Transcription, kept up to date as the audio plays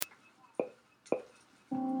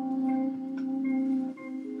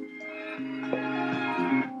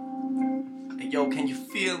yo, can you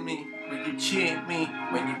feel me? Will you cheer me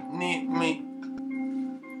when you need me?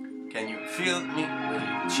 Can you feel me? Will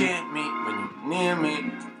you cheer me when you near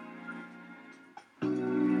me?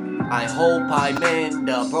 I hope I mend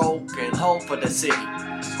the broken hope for the city.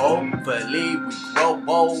 Hopefully we grow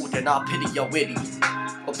old and I pity your witty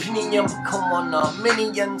opinion become on a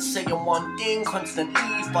minion, saying one thing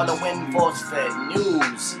constantly, following force-fed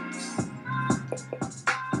news.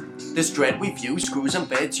 This dread we view screws and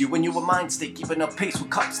beds you and your mind state, keeping up pace with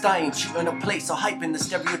cops dying, cheating a place, or hyping the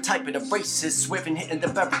stereotyping of racists, swerving, hitting the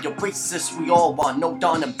barrier racist. We all want no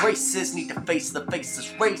dawn embraces, need to face the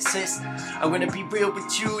faceless racist. I'm gonna be real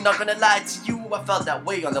with you, not gonna lie to you. I felt that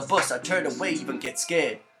way on the bus, I turned away, even get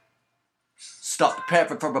scared. Stop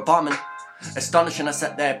preparing for a bombing. Astonishing, I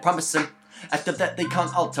sat there promising. After that they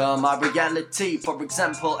can't alter my reality. For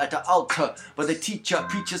example, at the altar where the teacher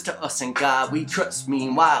preaches to us and God we trust.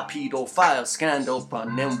 Meanwhile, pedophile scandal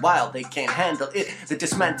running wild, they can't handle it. The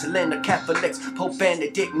dismantling of Catholics, Pope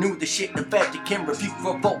Benedict knew the shit. The Vatican refute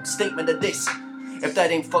revoke statement of this. If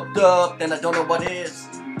that ain't fucked up, then I don't know what is.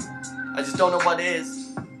 I just don't know what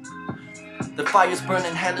is. The fire's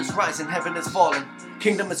burning, hell is rising, heaven is falling.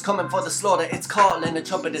 Kingdom is coming for the slaughter, it's calling. The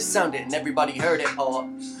trumpet is sounded and everybody heard it all.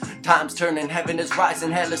 Time's turning, heaven is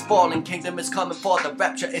rising, hell is falling. Kingdom is coming for the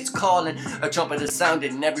rapture, it's calling. A trumpet is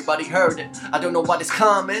sounded and everybody heard it. I don't know what is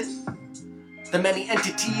coming. The many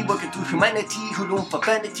entity working through humanity, who loom for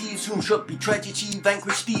vanity, soon should be tragedy.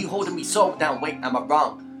 Vanquish thee, holding me so down. Wait, am I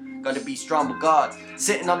wrong? Gotta be strong with God.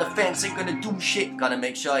 Sitting on the fence, ain't gonna do shit. Gotta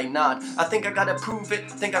make sure I nod. I think I gotta prove it.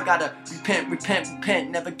 Think I gotta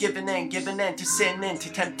repent. Never giving in to sin,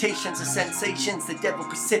 into temptations and sensations the devil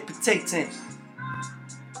precipitating.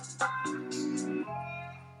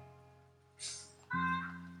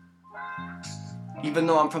 Even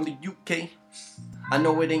though I'm from the UK, I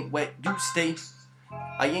know it ain't where you stay.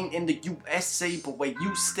 I ain't in the USA, but where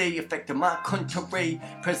you stay affected my country.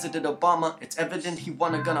 President Obama, it's evident he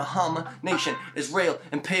wanna gonna harm a nation. Israel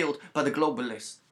impaled by the globalists.